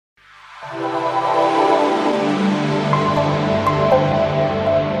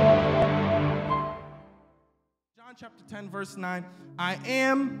verse 9. I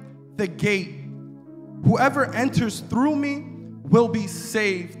am the gate. Whoever enters through me will be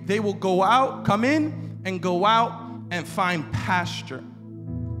saved. They will go out, come in, and go out and find pasture.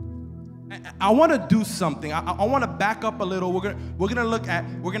 I want to do something. I want to back up a little. We're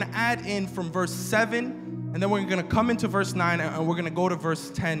gonna add in from verse 7, and then we're gonna come into verse 9, and we're gonna go to verse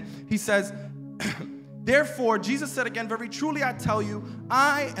 10. He says, therefore, Jesus said again, very truly I tell you,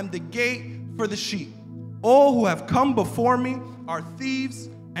 I am the gate for the sheep. All who have come before me are thieves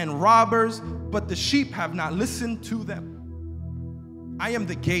and robbers, but the sheep have not listened to them. I am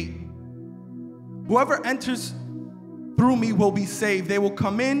the gate. Whoever enters through me will be saved. They will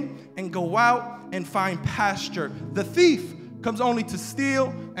come in and go out and find pasture. The thief comes only to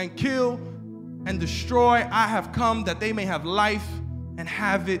steal and kill and destroy. I have come that they may have life and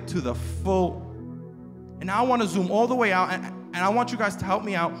have it to the full. And now I want to zoom all the way out, and I want you guys to help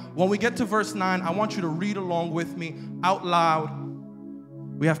me out. When we get to verse 9, I want you to read along with me out loud.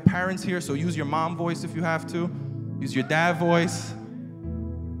 We have parents here, so use your mom voice if you have to. Use your dad voice.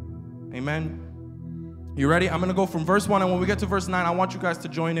 Amen. You ready? I'm going to go from verse 1, and when we get to verse 9, I want you guys to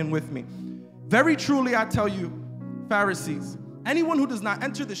join in with me. Very truly I tell you, Pharisees, anyone who does not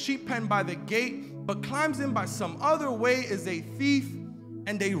enter the sheep pen by the gate, but climbs in by some other way is a thief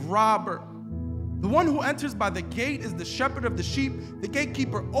and a robber. The one who enters by the gate is the shepherd of the sheep. The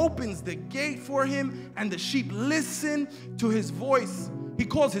gatekeeper opens the gate for him, and the sheep listen to his voice. He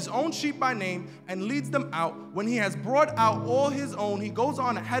calls his own sheep by name and leads them out. When he has brought out all his own, he goes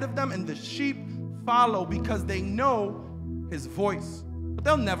on ahead of them, and the sheep follow because they know his voice. But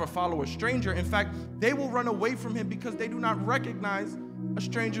they'll never follow a stranger. In fact, they will run away from him because they do not recognize a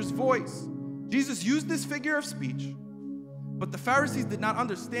stranger's voice. Jesus used this figure of speech, but the Pharisees did not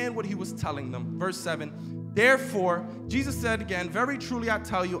understand what he was telling them. Verse 7, therefore, Jesus said again, very truly I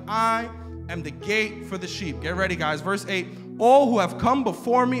tell you, I am the gate for the sheep. Get ready, guys. Verse 8, all who have come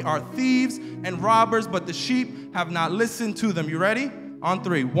before me are thieves and robbers, but the sheep have not listened to them. You ready? On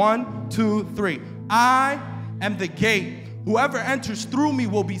 3. 1, 2, 3. I am the gate. Whoever enters through me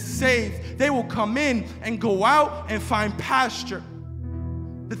will be saved. They will come in and go out and find pasture.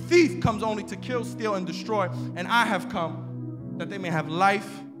 The thief comes only to kill, steal, and destroy, and I have come that they may have life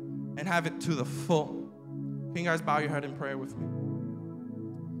and have it to the full. Can you guys bow your head in prayer with me?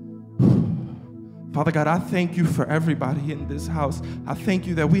 Father God, I thank you for everybody in this house. I thank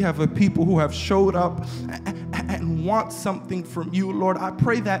you that we have a people who have showed up and want something from you, Lord. I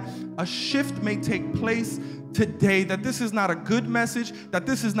pray that a shift may take place today, that this is not a good message, that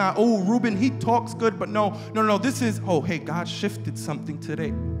this is not, oh, Ruben, he talks good, but no, this is, oh, hey, God shifted something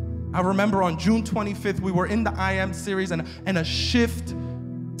today. I remember on June 25th, we were in the I Am series, and a shift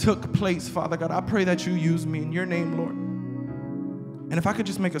took place, Father God. I pray that you use me in your name, Lord. And if I could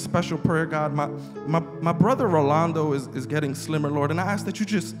just make a special prayer, God, my brother Rolando is getting slimmer, Lord, and I ask that you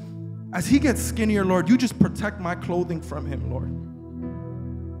just, as he gets skinnier, Lord, you just protect my clothing from him, Lord.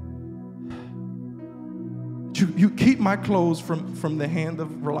 You keep my clothes from the hand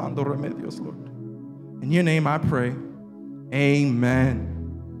of Rolando Remedios, Lord. In your name I pray, amen.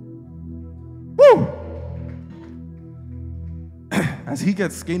 Woo! As he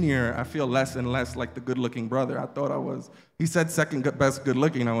gets skinnier, I feel less and less like the good-looking brother I thought I was. He said second best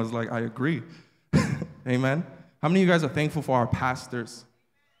good-looking, and I was like, I agree. Amen. How many of you guys are thankful for our pastors?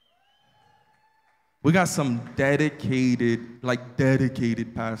 We got some dedicated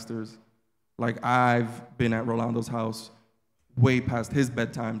pastors. Like, I've been at Rolando's house way past his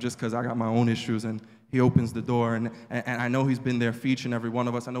bedtime just because I got my own issues, and he opens the door, and I know he's been there for each and every one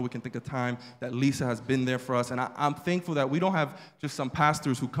of us. I know we can think of time that Lisa has been there for us, and I'm thankful that we don't have just some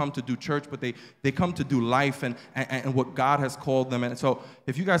pastors who come to do church, but they come to do life and what God has called them. And so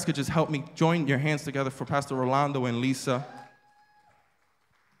if you guys could just help me join your hands together for Pastor Rolando and Lisa.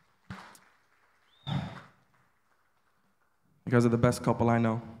 You guys are the best couple I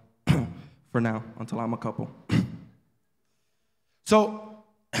know for now, until I'm a couple. So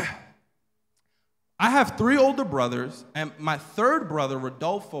I have 3 older brothers, and my third brother,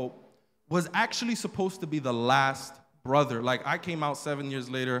 Rodolfo, was actually supposed to be the last brother. Like, I came out 7 years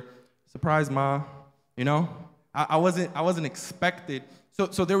later. Surprise, Ma. You know? I wasn't expected.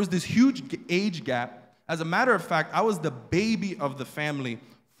 So there was this huge age gap. As a matter of fact, I was the baby of the family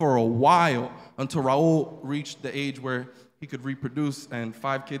for a while until Raul reached the age where he could reproduce and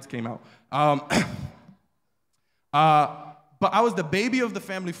 5 kids came out. But I was the baby of the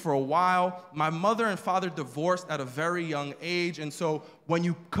family for a while. My mother and father divorced at a very young age. And so when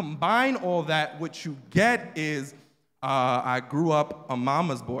you combine all that, what you get is I grew up a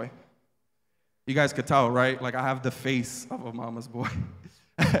mama's boy. You guys could tell, right? Like, I have the face of a mama's boy.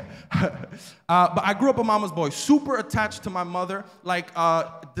 But I grew up a mama's boy, super attached to my mother. Like,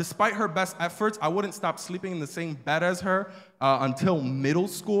 despite her best efforts, I wouldn't stop sleeping in the same bed as her until middle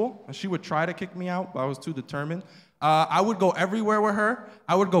school. She would try to kick me out, but I was too determined. I would go everywhere with her.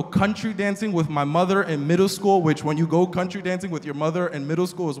 I would go country dancing with my mother in middle school, which when you go country dancing with your mother in middle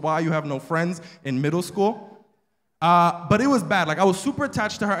school is why you have no friends in middle school. But it was bad. Like, I was super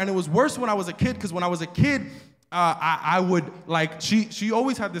attached to her, and it was worse when I was a kid, because when I was a kid, I would, like, she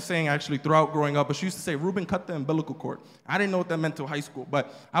always had this saying, actually, throughout growing up, but she used to say, Ruben, cut the umbilical cord. I didn't know what that meant till high school,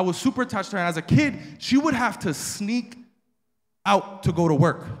 but I was super attached to her, and as a kid, she would have to sneak out to go to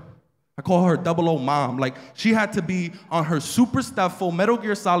work. I call her 00 mom. Like, she had to be on her super stuff, full Metal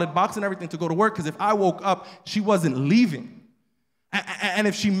Gear Solid box and everything to go to work, because if I woke up, she wasn't leaving. And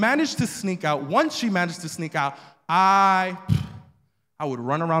if she managed to sneak out, once she managed to sneak out, I would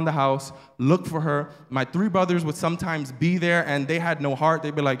run around the house, look for her. My 3 brothers would sometimes be there, and they had no heart.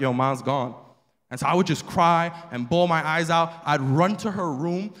 They'd be like, yo, mom's gone. And so I would just cry and bawl my eyes out. I'd run to her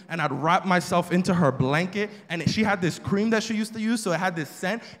room, and I'd wrap myself into her blanket. And she had this cream that she used to use, so it had this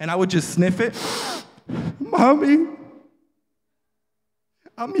scent, and I would just sniff it. Mommy,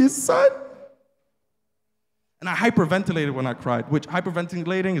 I'm your son. And I hyperventilated when I cried, which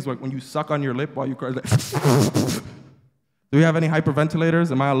hyperventilating is like when you suck on your lip while you cry. Like, do we have any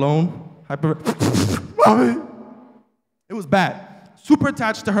hyperventilators? Am I alone? Mommy. It was bad. Super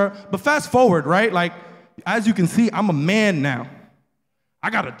attached to her. But fast forward, right? Like, as you can see, I'm a man now. I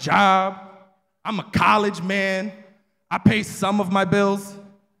got a job. I'm a college man. I pay some of my bills.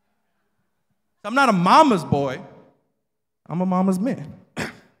 I'm not a mama's boy. I'm a mama's man.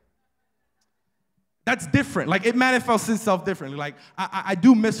 That's different. Like, it manifests itself differently. Like, I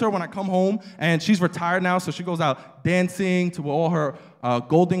do miss her when I come home, and she's retired now, so she goes out dancing to all her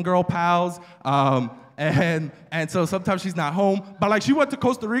Golden Girl pals, and so sometimes she's not home. But, like, she went to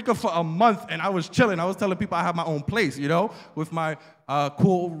Costa Rica for a month, and I was chilling. I was telling people I have my own place, you know, with my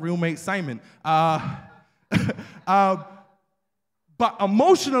cool roommate, Simon. But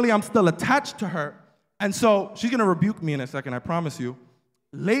emotionally, I'm still attached to her, and so she's going to rebuke me in a second, I promise you.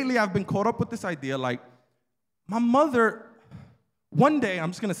 Lately, I've been caught up with this idea, like, my mother, one day,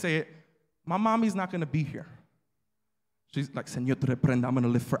 I'm just going to say it, my mommy's not going to be here. She's like, Señor, te reprenda, I'm going to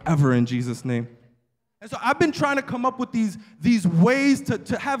live forever in Jesus' name. And so I've been trying to come up with these ways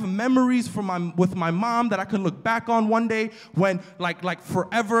to have memories with my mom that I could look back on one day when, like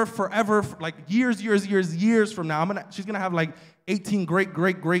forever, like years from now, she's going to have like 18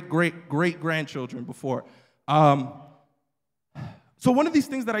 great-grandchildren before. So one of these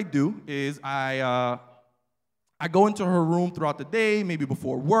things that I do is I go into her room throughout the day, maybe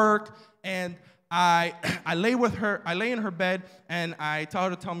before work, and I lay with her. I lay in her bed, and I tell her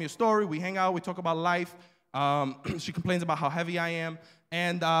to tell me a story. We hang out. We talk about life. She complains about how heavy I am.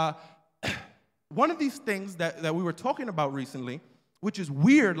 And one of these things that we were talking about recently, which is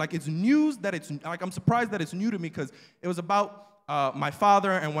weird, like it's news that it's, like I'm surprised that it's new to me because it was about my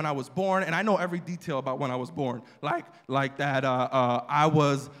father and when I was born, and I know every detail about when I was born. Like that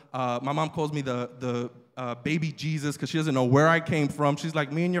my mom calls me the baby Jesus because she doesn't know where I came from. She's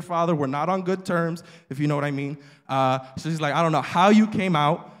like, me and your father were not on good terms, if you know what I mean. She's like, I don't know how you came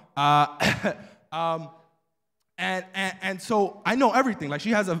out. And so I know everything. Like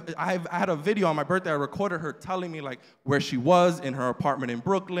I had a video on my birthday. I recorded her telling me like where she was in her apartment in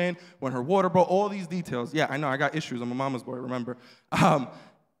Brooklyn, when her water broke, all these details. Yeah, I know, I got issues. I'm a mama's boy, remember. So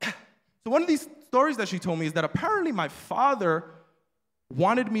one of these stories that she told me is that apparently my father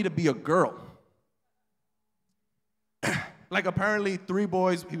wanted me to be a girl. Like apparently 3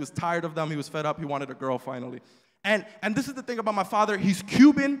 boys, he was tired of them, he was fed up, he wanted a girl finally. And this is the thing about my father, he's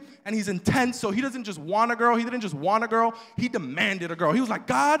Cuban and he's intense, so he doesn't just want a girl, he didn't just want a girl, he demanded a girl. He was like,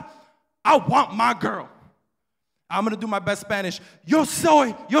 God, I want my girl. I'm gonna do my best Spanish. Yo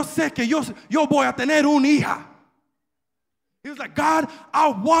sé que yo voy a tener una hija. He was like, God, I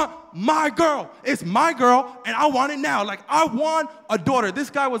want my girl. It's my girl, and I want it now. Like, I want a daughter. This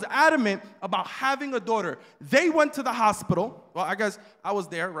guy was adamant about having a daughter. They went to the hospital. Well, I guess I was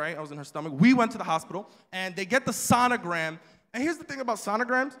there, right? I was in her stomach. We went to the hospital, and they get the sonogram. And here's the thing about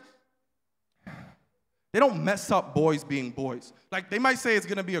sonograms. They don't mess up boys being boys. Like, they might say it's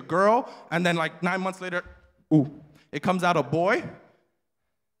going to be a girl, and then, like, 9 months later, ooh, it comes out a boy.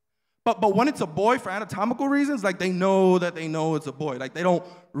 But when it's a boy for anatomical reasons, like they know it's a boy. Like they don't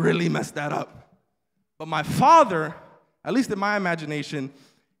really mess that up. But my father, at least in my imagination,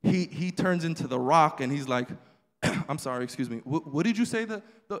 he turns into the Rock and he's like, I'm sorry, excuse me. What did you say the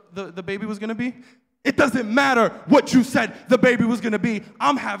baby was gonna be? It doesn't matter what you said the baby was gonna be.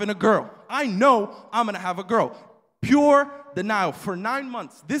 I'm having a girl. I know I'm gonna have a girl. Pure denial. For 9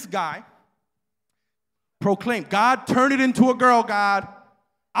 months, this guy proclaimed, God, turn it into a girl, God.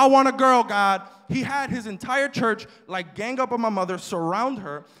 I want a girl, God. He had his entire church like gang up on my mother, surround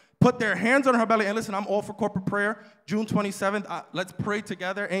her, put their hands on her belly. And listen, I'm all for corporate prayer. June 27th, let's pray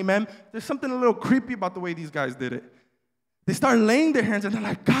together. Amen. There's something a little creepy about the way these guys did it. They start laying their hands and they're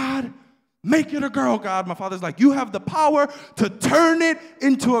like, God, make it a girl, God. My father's like, you have the power to turn it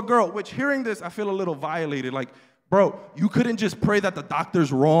into a girl. Which, hearing this, I feel a little violated. Like, bro, you couldn't just pray that the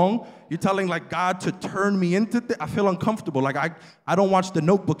doctor's wrong. You're telling, like, God to turn me into I feel uncomfortable. Like, I don't watch The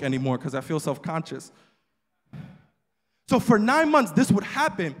Notebook anymore because I feel self-conscious. So for 9 months, this would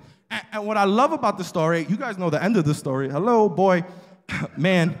happen. And what I love about the story, you guys know the end of the story. Hello, boy,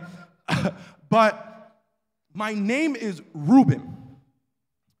 man. But my name is Ruben,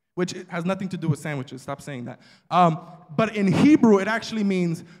 which has nothing to do with sandwiches. Stop saying that. But in Hebrew, it actually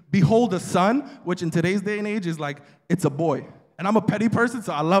means, behold a son, which in today's day and age is like, it's a boy. And I'm a petty person,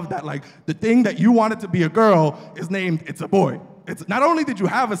 so I love that. Like, the thing that you wanted to be a girl is named, it's a boy. It's not only did you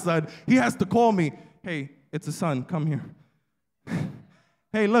have a son, he has to call me, hey, it's a son, come here.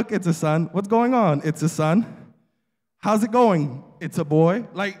 Hey, look, it's a son. What's going on? It's a son. How's it going? It's a boy.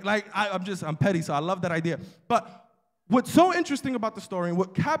 I'm petty, so I love that idea. But what's so interesting about the story and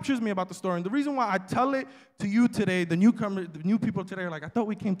what captures me about the story, and the reason why I tell it to you today, the new people today are like, I thought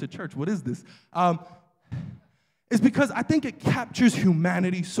we came to church. What is this? Is because I think it captures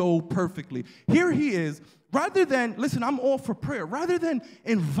humanity so perfectly. Here he is, rather than, listen, I'm all for prayer, rather than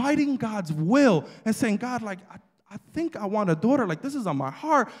inviting God's will and saying, God, like, I think I want a daughter, like, this is on my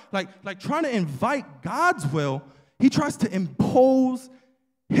heart, like trying to invite God's will, he tries to impose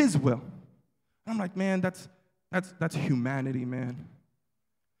his will. And I'm like, man, that's humanity, man.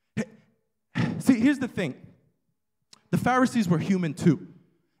 See, here's the thing. The Pharisees were human too.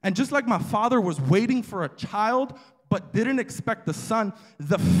 And just like my father was waiting for a child but didn't expect the son,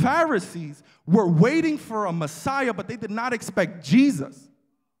 the Pharisees were waiting for a Messiah, but they did not expect Jesus.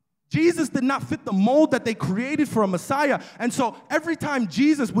 Jesus did not fit the mold that they created for a Messiah. And so every time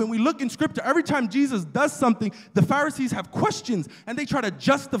Jesus, when we look in Scripture, every time Jesus does something, the Pharisees have questions and they try to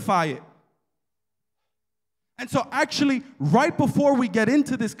justify it. And so actually, right before we get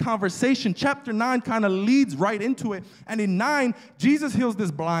into this conversation, chapter 9 kind of leads right into it. And in 9, Jesus heals this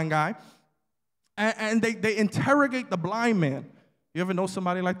blind guy, and they interrogate the blind man. You ever know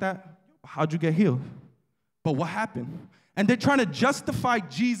somebody like that? How'd you get healed? But what happened? And they're trying to justify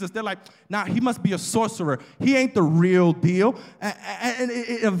Jesus. They're like, nah, he must be a sorcerer. He ain't the real deal. And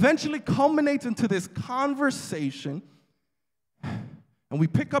it eventually culminates into this conversation. And we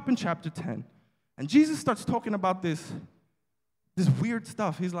pick up in chapter 10. And Jesus starts talking about this weird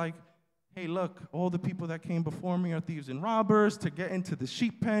stuff. He's like, hey, look, all the people that came before me are thieves and robbers. To get into the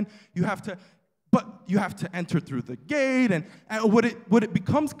sheep pen, you have to enter through the gate. And what it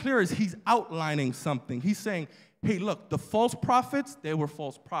becomes clear is he's outlining something. He's saying, hey, look, the false prophets, they were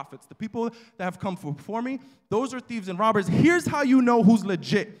false prophets. The people that have come before me, those are thieves and robbers. Here's how you know who's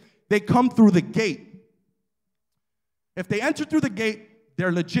legit. They come through the gate. If they enter through the gate,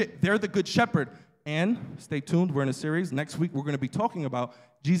 they're legit. They're the good shepherd. And stay tuned, we're in a series. Next week, we're going to be talking about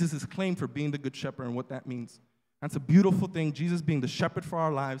Jesus' claim for being the good shepherd and what that means. That's a beautiful thing, Jesus being the shepherd for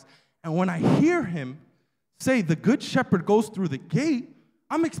our lives. And when I hear him say the good shepherd goes through the gate,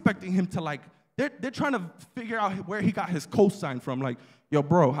 I'm expecting him to they're trying to figure out where he got his cosign from. Like, yo,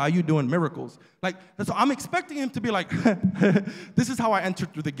 bro, how you doing miracles? Like, so I'm expecting him to be like, this is how I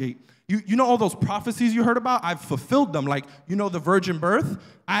entered through the gate. You know all those prophecies you heard about? I've fulfilled them. Like, you know the virgin birth?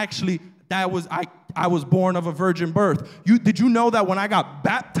 I was born of a virgin birth. Did you know that when I got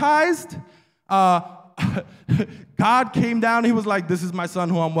baptized, God came down, he was like, this is my son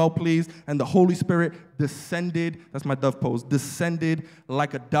who I'm well pleased, and the Holy Spirit descended, that's my dove pose, descended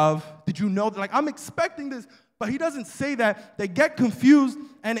like a dove. Did you know that? Like, I'm expecting this, but he doesn't say that. They get confused,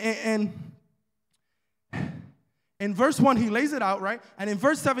 and in verse 1, he lays it out, right? And in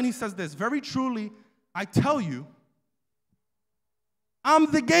verse 7, he says this, very truly, I tell you,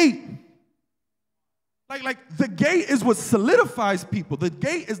 I'm the gate. Like the gate is what solidifies people. The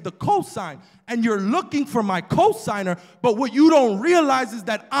gate is the cosign. And you're looking for my cosigner, but what you don't realize is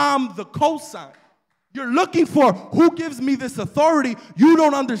that I'm the cosign. You're looking for who gives me this authority. You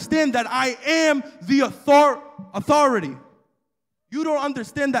don't understand that I am the authority. You don't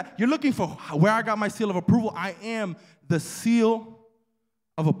understand that. You're looking for where I got my seal of approval. I am the seal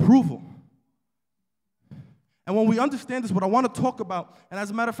of approval. And when we understand this, what I want to talk about, and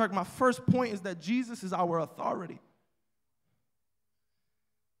as a matter of fact, my first point is that Jesus is our authority.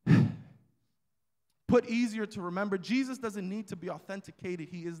 put easier to remember. Jesus doesn't need to be authenticated.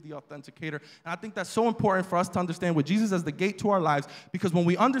 He is the authenticator. And I think that's so important for us to understand with Jesus as the gate to our lives, because when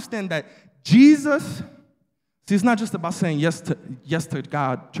we understand that Jesus, see, it's not just about saying yes to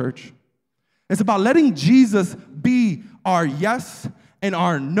God, church. It's about letting Jesus be our yes and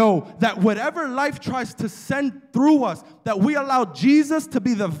our no, that whatever life tries to send through us, that we allow Jesus to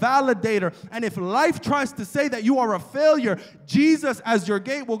be the validator. And if life tries to say that you are a failure, Jesus as your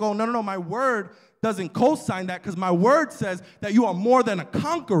gate will go, no, my word doesn't co-sign that, because my word says that you are more than a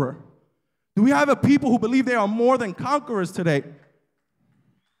conqueror. Do we have a people who believe they are more than conquerors today?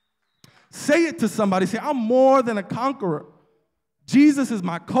 Say it to somebody. Say, I'm more than a conqueror. Jesus is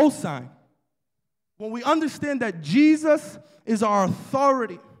my cosign. When we understand that Jesus is our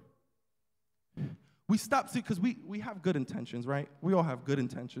authority, we stop, see, because we have good intentions, right? We all have good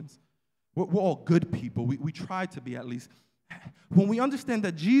intentions. We're all good people. We try to be, at least. When we understand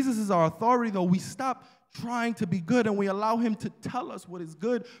that Jesus is our authority, though, we stop trying to be good and we allow him to tell us what is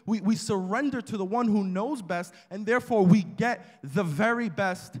good. We surrender to the one who knows best, and therefore we get the very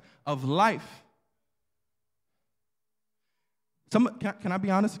best of life. Can I be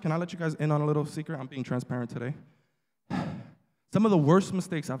honest? Can I let you guys in on a little secret? I'm being transparent today. Some of the worst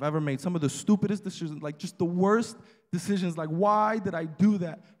mistakes I've ever made, some of the stupidest decisions, like just the worst decisions, like why did I do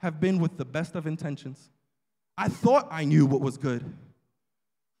that, have been with the best of intentions. I thought I knew what was good.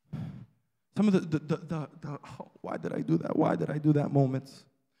 Some of the why did I do that? Why did I do that moments.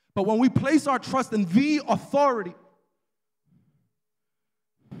 But when we place our trust in the authority,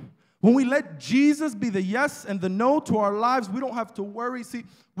 when we let Jesus be the yes and the no to our lives, we don't have to worry. See,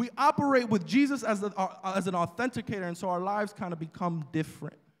 we operate with Jesus as an authenticator, and so our lives kind of become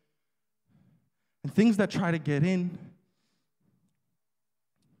different. And things that try to get in,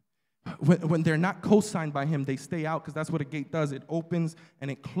 when they're not co-signed by him, they stay out, because that's what a gate does. It opens and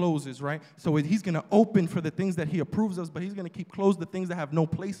it closes, right? So he's going to open for the things that he approves of, but he's going to keep closed the things that have no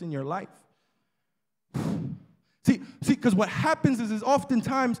place in your life. See, because what happens is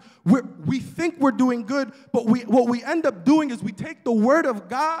oftentimes we think we're doing good, but what we end up doing is we take the word of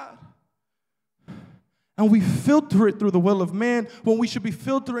God and we filter it through the will of man, when we should be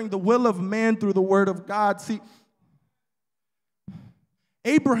filtering the will of man through the word of God. See,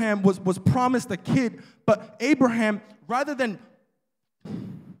 Abraham was promised a kid, but Abraham, rather than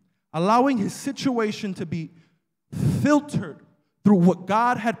allowing his situation to be filtered through what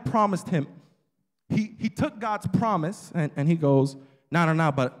God had promised him, he took God's promise and he goes,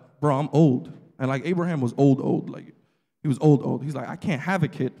 no, but bro, I'm old. And like Abraham was old. Like he was old. He's like, I can't have a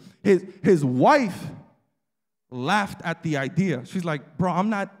kid. His wife laughed at the idea. She's like, bro, I'm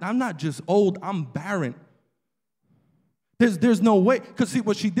not just old, I'm barren. There's no way. Because see,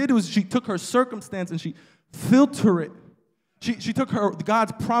 what she did was she took her circumstance and she filtered it. She took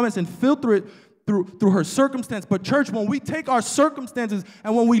God's promise and filtered it through her circumstance. But church, when we take our circumstances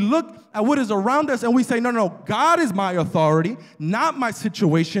and when we look at what is around us and we say, no, God is my authority, not my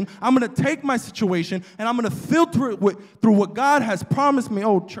situation. I'm going to take my situation and I'm going to filter it through what God has promised me.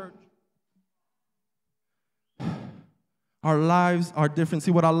 Oh, church. Our lives are different.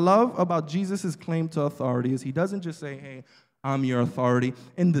 See, what I love about Jesus' claim to authority is he doesn't just say, hey, I'm your authority.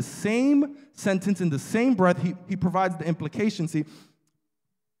 In the same sentence, in the same breath, he provides the implication. See,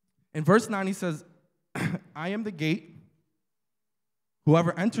 in verse 9, he says, I am the gate.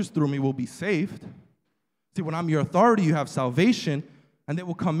 Whoever enters through me will be saved. See, when I'm your authority, you have salvation, and they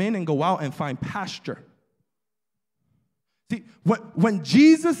will come in and go out and find pasture. See, when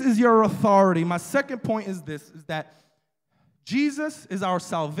Jesus is your authority, my second point is this, is that Jesus is our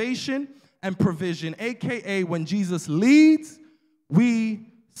salvation and provision, a.k.a. when Jesus leads, we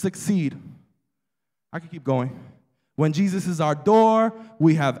succeed. I can keep going. When Jesus is our door,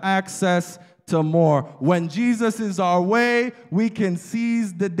 we have access to more. When Jesus is our way, we can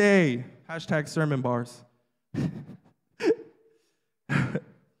seize the day. Hashtag sermon bars.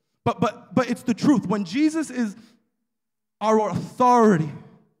 But it's the truth. When Jesus is our authority,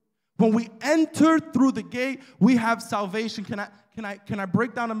 when we enter through the gate, we have salvation. Can I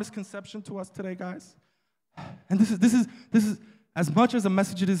break down a misconception to us today, guys? And this is as much as a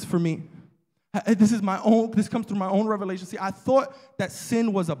message it is for me. This comes through my own revelation. See, I thought that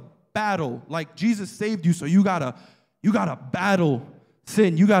sin was a battle. Like Jesus saved you, so you gotta battle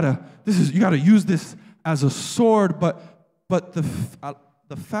sin. You gotta use this as a sword. But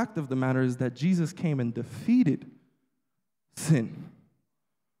the fact of the matter is that Jesus came and defeated sin.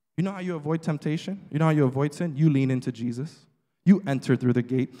 You know how you avoid temptation? You know how you avoid sin? You lean into Jesus. You enter through the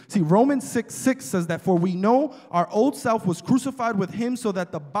gate. See, Romans 6:6 says that, for we know our old self was crucified with him so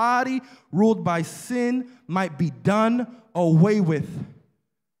that the body ruled by sin might be done away with,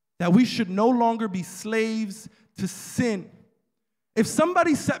 that we should no longer be slaves to sin. If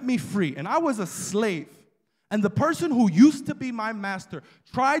somebody set me free and I was a slave, and the person who used to be my master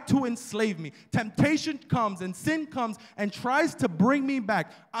tried to enslave me, temptation comes and sin comes and tries to bring me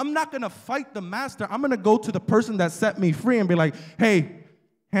back, I'm not going to fight the master. I'm going to go to the person that set me free and be like, hey,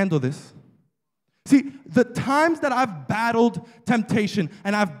 handle this. See, the times that I've battled temptation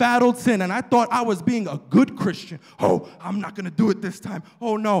and I've battled sin and I thought I was being a good Christian, oh, I'm not going to do it this time.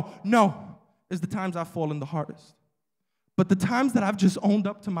 Oh, no, is the times I've fallen the hardest. But the times that I've just owned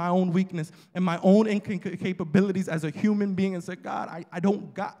up to my own weakness and my own incapabilities as a human being and said, God, I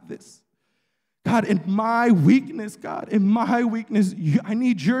don't got this. God, in my weakness, I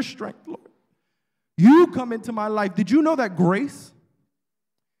need your strength, Lord. You come into my life. Did you know that grace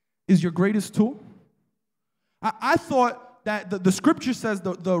is your greatest tool? I thought that the scripture says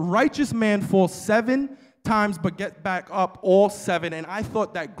the righteous man falls 7 times but get back up all 7, and I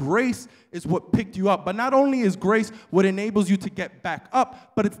thought that grace is what picked you up. But not only is grace what enables you to get back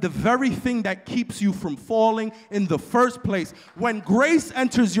up, but it's the very thing that keeps you from falling in the first place. When grace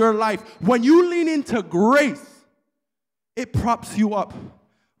enters your life, when you lean into grace, it props you up.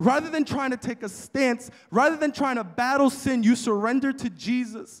 Rather than trying to take a stance, rather than trying to battle sin, you surrender to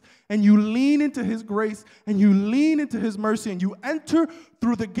Jesus and you lean into his grace and you lean into his mercy and you enter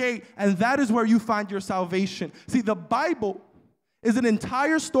through the gate, and that is where you find your salvation. See, the Bible is an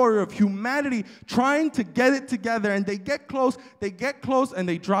entire story of humanity trying to get it together, and they get close, and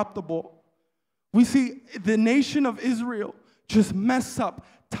they drop the ball. We see the nation of Israel just mess up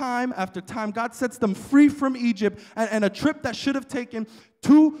time after time. God sets them free from Egypt, and a trip that should have taken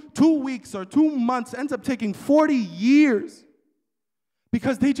two weeks or 2 months ends up taking 40 years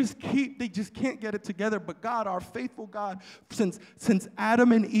because they just can't get it together. But God, our faithful God, since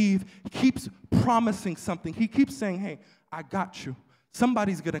Adam and Eve, keeps promising something. He keeps saying, hey, I got you.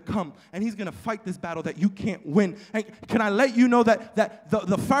 Somebody's going to come, and he's going to fight this battle that you can't win. And can I let you know that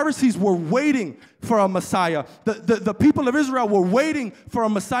the Pharisees were waiting for a Messiah. The people of Israel were waiting for a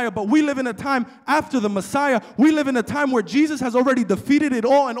Messiah, but we live in a time after the Messiah. We live in a time where Jesus has already defeated it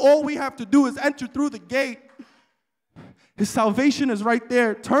all, and all we have to do is enter through the gate. His salvation is right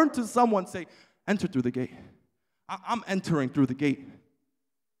there. Turn to someone, say, enter through the gate. I'm entering through the gate.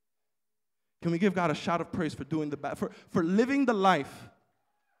 Can we give God a shout of praise for doing for living the life,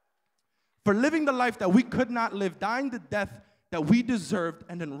 that we could not live, dying the death that we deserved,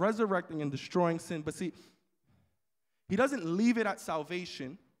 and then resurrecting and destroying sin? But see, he doesn't leave it at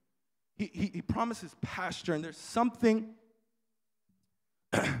salvation. He promises pasture, and there's something.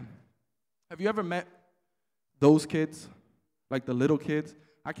 Have you ever met those kids, like the little kids?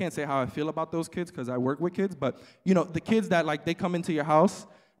 I can't say how I feel about those kids because I work with kids, but you know, the kids that like they come into your house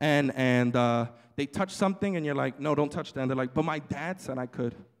and they touch something, and you're like, no, don't touch that. And they're like, but my dad said I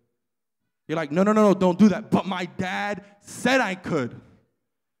could. You're like, no, don't do that. But my dad said I could.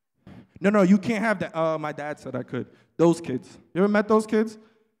 No, you can't have that. My dad said I could. Those kids. You ever met those kids?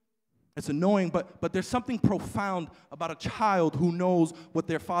 It's annoying, but there's something profound about a child who knows what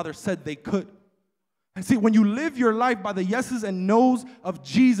their father said they could. And see, when you live your life by the yeses and nos of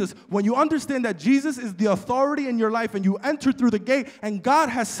Jesus, when you understand that Jesus is the authority in your life and you enter through the gate and God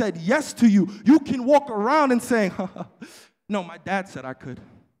has said yes to you, you can walk around and say, no, my dad said I could.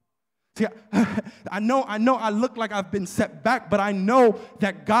 See, I know I look like I've been set back, but I know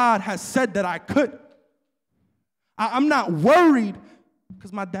that God has said that I could. I'm not worried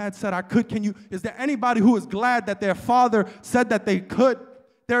because my dad said I could. Is there anybody who is glad that their father said that they could?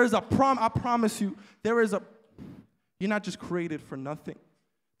 There is a I promise you, you're not just created for nothing.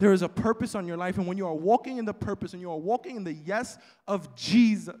 There is a purpose on your life, and when you are walking in the purpose and you are walking in the yes of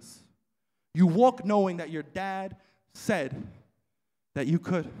Jesus, you walk knowing that your dad said that you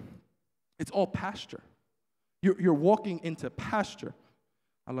could. It's all pasture. You're walking into pasture.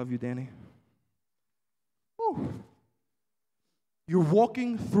 I love you, Danny. Woo. You're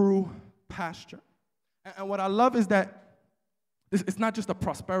walking through pasture. And what I love is that it's not just a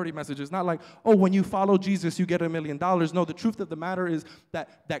prosperity message. It's not like, oh, when you follow Jesus, you get $1 million. No, the truth of the matter is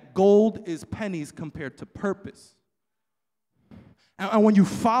that gold is pennies compared to purpose. And when you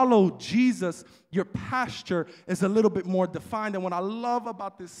follow Jesus, your pasture is a little bit more defined. And what I love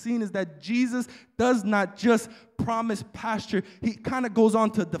about this scene is that Jesus does not just promise pasture. He kind of goes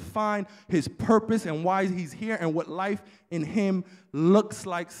on to define his purpose and why he's here and what life in him looks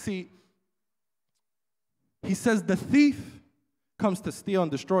like. See, he says the thief comes to steal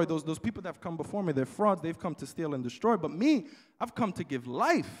and destroy. Those people that have come before me, they're frauds. They've come to steal and destroy. But me, I've come to give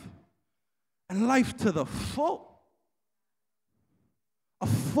life, and life to the full. A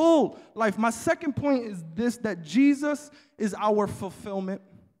full life. My second point is this, that Jesus is our fulfillment.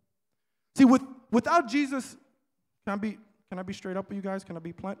 See, without Jesus, can I be straight up with you guys? Can I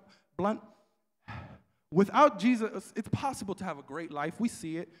be blunt? Without Jesus, it's possible to have a great life. We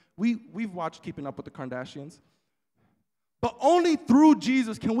see it. We've watched Keeping Up with the Kardashians. But only through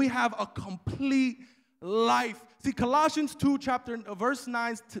Jesus can we have a complete life. See, Colossians 2, verse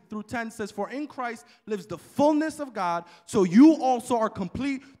 9 through 10 says, "For in Christ lives the fullness of God, so you also are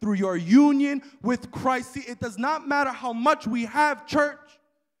complete through your union with Christ." See, it does not matter how much we have, church.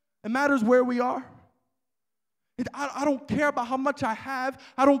 It matters where we are. I don't care about how much I have.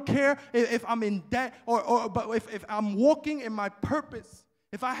 I don't care if I'm in debt but if I'm walking in my purpose.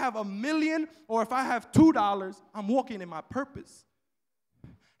 If I have $1 million or if I have $2, I'm walking in my purpose.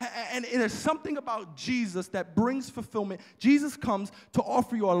 And there's something about Jesus that brings fulfillment. Jesus comes to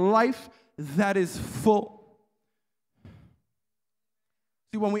offer you a life that is full.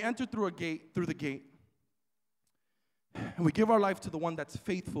 See, when we enter through the gate, and we give our life to the one that's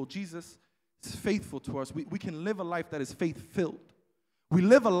faithful, Jesus is faithful to us. We can live a life that is faith-filled. We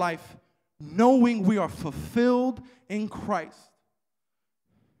live a life knowing we are fulfilled in Christ.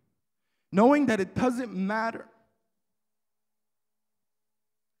 Knowing that it doesn't matter.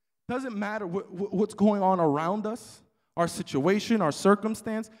 Doesn't matter what's going on around us, our situation, our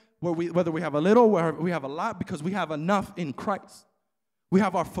circumstance, whether we have a little or we have a lot, because we have enough in Christ. We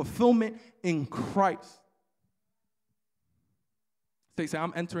have our fulfillment in Christ. Say,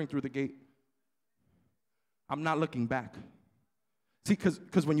 I'm entering through the gate. I'm not looking back. See,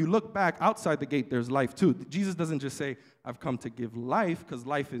 because when you look back outside the gate, there's life too. Jesus doesn't just say, I've come to give life, because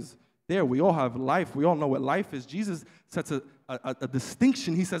life is there. We all have life. We all know what life is. Jesus sets a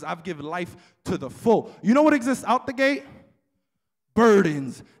distinction. He says, I've given life to the full. You know what exists out the gate?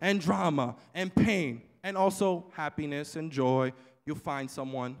 Burdens and drama and pain, and also happiness and joy. You'll find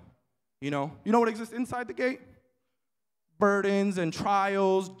someone, you know what exists inside the gate? Burdens and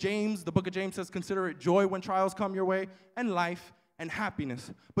trials. The book of James says, consider it joy when trials come your way, and life and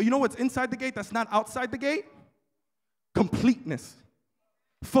happiness. But you know what's inside the gate that's not outside the gate? Completeness.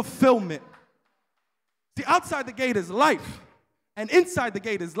 Fulfillment. See, outside the gate is life, and inside the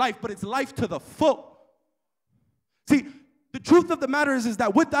gate is life, but it's life to the full. See, the truth of the matter is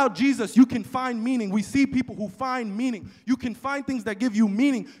that without Jesus, you can find meaning. We see people who find meaning. You can find things that give you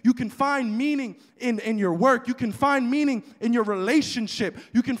meaning. You can find meaning in your work. You can find meaning in your relationship.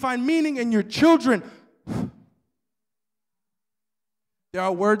 You can find meaning in your children. There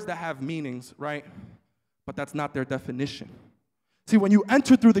are words that have meanings, right? But that's not their definition. See, when you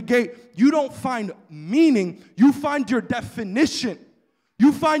enter through the gate, you don't find meaning. You find your definition.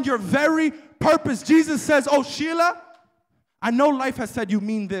 You find your very purpose. Jesus says, oh, Sheila, I know life has said you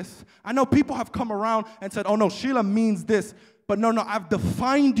mean this. I know people have come around and said, oh, no, Sheila means this. But no, I've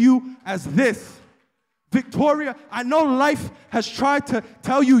defined you as this. Victoria, I know life has tried to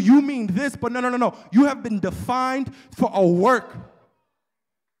tell you you mean this, but no. You have been defined for a work.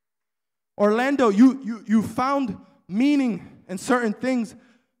 Orlando, you found meaning in certain things,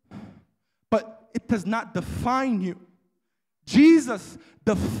 but it does not define you. Jesus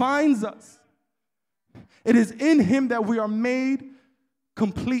defines us. It is in him that we are made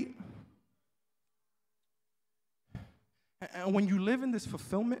complete. And when you live in this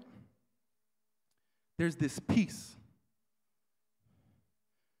fulfillment, there's this peace.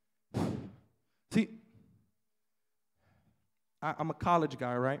 See, I'm a college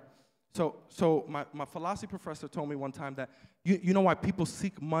guy, right? So my philosophy professor told me one time that you know why people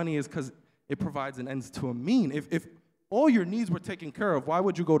seek money is because it provides an end to a mean. If all your needs were taken care of, why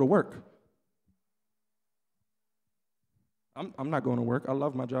would you go to work? I'm not going to work. I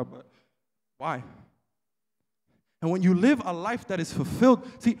love my job, but why? And when you live a life that is fulfilled,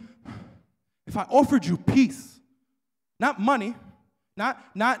 see, if I offered you peace, not money,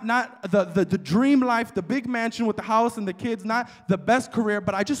 not the dream life, the big mansion with the house and the kids, not the best career,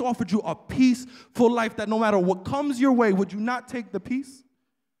 but I just offered you a peaceful life that no matter what comes your way, would you not take the peace?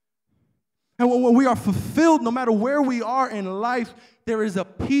 And when we are fulfilled, no matter where we are in life, there is a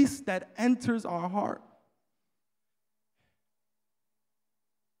peace that enters our heart.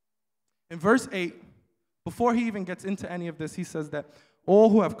 In verse 8, before he even gets into any of this, he says that all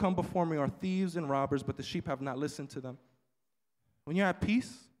who have come before me are thieves and robbers, but the sheep have not listened to them. When you're at peace,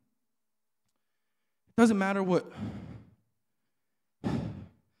 it doesn't matter what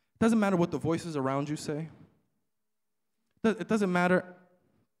the voices around you say. It doesn't matter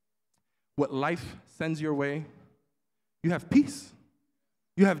what life sends your way. You have peace.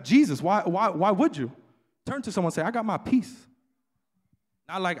 You have Jesus. Why would you? Turn to someone and say, I got my peace.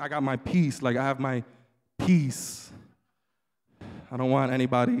 Not like I got my peace, like I have my peace. I don't want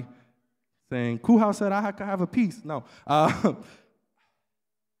anybody saying, Kuhau said I could have a peace. No.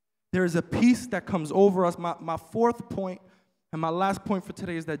 There is a peace that comes over us. My fourth point and my last point for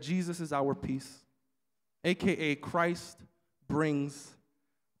today is that Jesus is our peace, a.k.a. Christ brings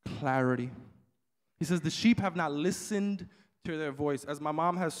clarity. He says, the sheep have not listened to their voice. As my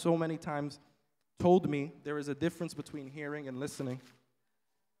mom has so many times told me, there is a difference between hearing and listening.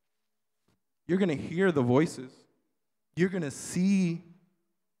 You're going to hear the voices. You're going to see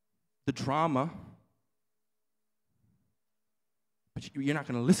the drama. But you're not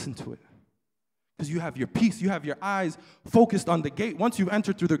going to listen to it. Because you have your peace. You have your eyes focused on the gate. Once you've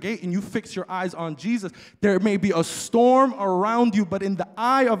entered through the gate and you fix your eyes on Jesus, there may be a storm around you, but in the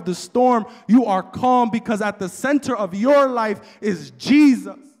eye of the storm, you are calm because at the center of your life is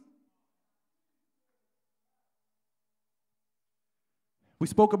Jesus. We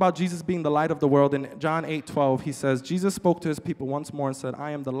spoke about Jesus being the light of the world. In John 8:12, he says, Jesus spoke to his people once more and said,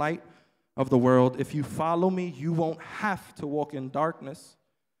 I am the light of the world. If you follow me, you won't have to walk in darkness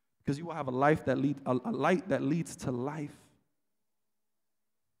because you will have a light that leads to life.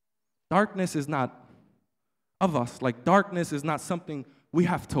 Darkness is not of us. Like, darkness is not something we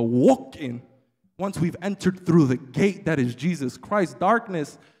have to walk in once we've entered through the gate that is Jesus Christ.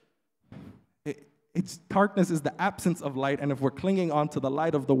 Darkness is the absence of light, and if we're clinging on to the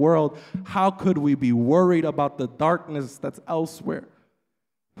light of the world, how could we be worried about the darkness that's elsewhere?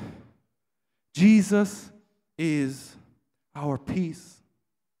 Jesus is our peace.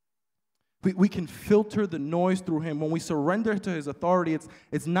 We can filter the noise through him. When we surrender to his authority,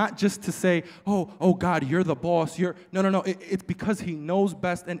 it's not just to say, oh God, you're the boss. No. It's because he knows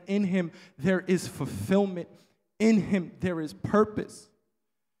best, and in him there is fulfillment. In him there is purpose.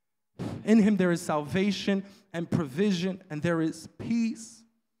 In him there is salvation and provision, and there is peace.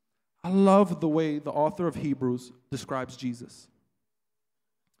 I love the way the author of Hebrews describes Jesus.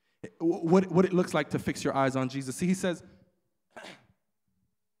 What it looks like to fix your eyes on Jesus. See, he says,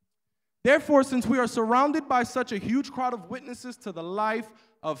 therefore, since we are surrounded by such a huge crowd of witnesses to the life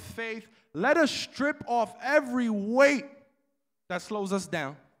of faith, let us strip off every weight that slows us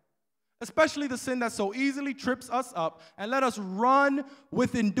down, especially the sin that so easily trips us up, and let us run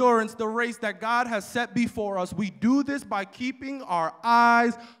with endurance the race that God has set before us. We do this by keeping our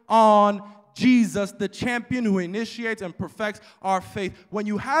eyes on Jesus, the champion who initiates and perfects our faith. When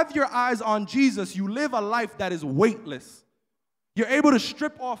you have your eyes on Jesus, you live a life that is weightless. You're able to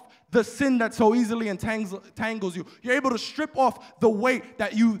strip off the sin that so easily entangles you. You're able to strip off the weight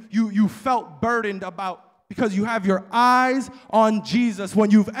that you felt burdened about because you have your eyes on Jesus.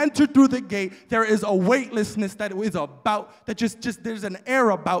 When you've entered through the gate, there is a weightlessness that is about, that just there's an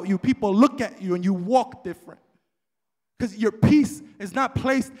air about you. People look at you and you walk different. Because your peace is not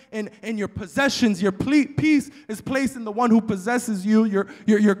placed in your possessions. Your peace is placed in the one who possesses you,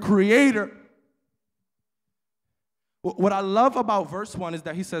 your creator. What I love about verse 1 is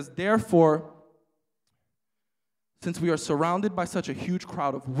that he says, therefore, since we are surrounded by such a huge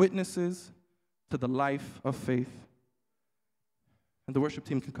crowd of witnesses to the life of faith, and the worship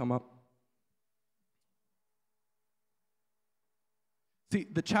team can come up. See,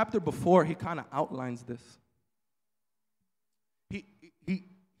 the chapter before, he kind of outlines this.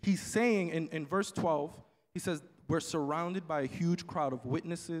 He's saying in verse 12, he says, we're surrounded by a huge crowd of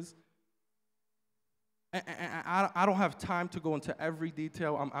witnesses. And I don't have time to go into every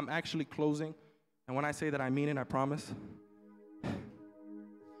detail. I'm actually closing. And when I say that, I mean it, I promise.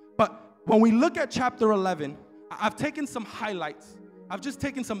 But when we look at chapter 11, I've taken some highlights. I've just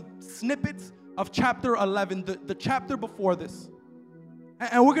taken some snippets of chapter 11, the chapter before this.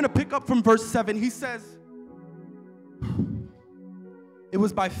 And we're going to pick up from verse 7. He says, it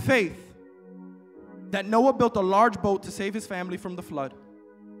was by faith that Noah built a large boat to save his family from the flood.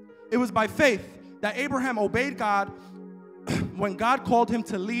 It was by faith that Abraham obeyed God when God called him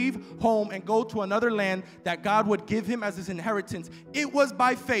to leave home and go to another land that God would give him as his inheritance. It was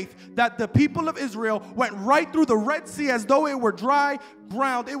by faith that the people of Israel went right through the Red Sea as though it were dry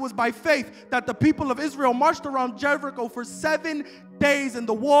ground. It was by faith that the people of Israel marched around Jericho for 7 days and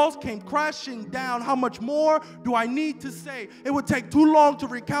the walls came crashing down. How much more do I need to say? It would take too long to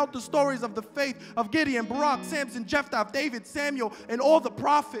recount the stories of the faith of Gideon, Barak, Samson, Jephthah, David, Samuel, and all the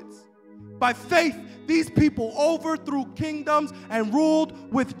prophets. By faith, these people overthrew kingdoms and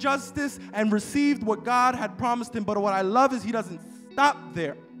ruled with justice and received what God had promised him. But what I love is he doesn't stop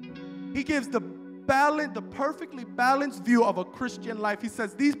there. He gives the perfectly balanced view of a Christian life. He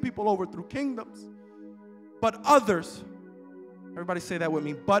says these people overthrew kingdoms, but others, everybody say that with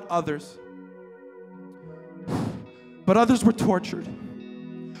me, but others were tortured,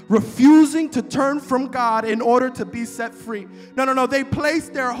 refusing to turn from God in order to be set free. No. They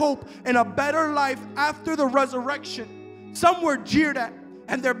placed their hope in a better life after the resurrection. Some were jeered at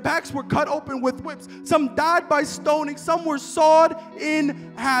and their backs were cut open with whips. Some died by stoning, some were sawed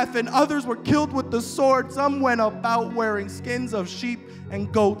in half, and others were killed with the sword. Some went about wearing skins of sheep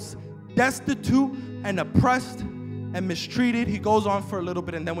and goats, destitute and oppressed and mistreated. He goes on for a little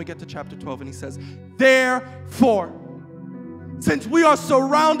bit, and then we get to chapter 12, and he says, therefore, since we are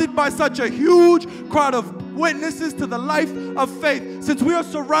surrounded by such a huge crowd of witnesses to the life of faith, since we are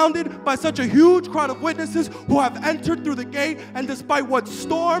surrounded by such a huge crowd of witnesses who have entered through the gate, and despite what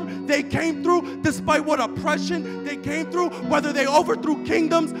storm they came through, despite what oppression they came through, whether they overthrew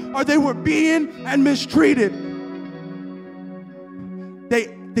kingdoms or they were being and mistreated,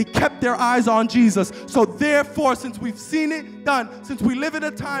 they kept their eyes on Jesus. So therefore, since we've seen it done, since we live in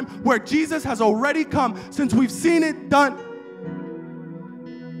a time where Jesus has already come, since we've seen it done,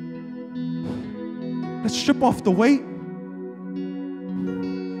 let's strip off the weight.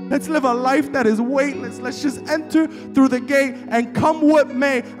 Let's live a life that is weightless. Let's just enter through the gate and come what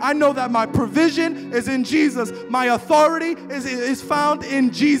may. I know that my provision is in Jesus. My authority is found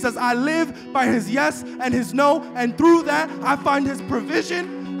in Jesus. I live by his yes and his no. And through that, I find his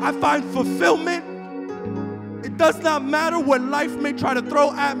provision. I find fulfillment. It does not matter what life may try to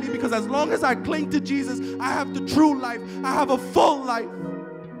throw at me, because as long as I cling to Jesus, I have the true life. I have a full life.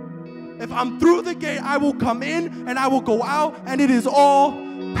 If I'm through the gate, I will come in and I will go out, and it is all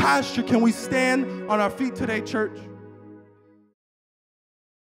pasture. Can we stand on our feet today, church?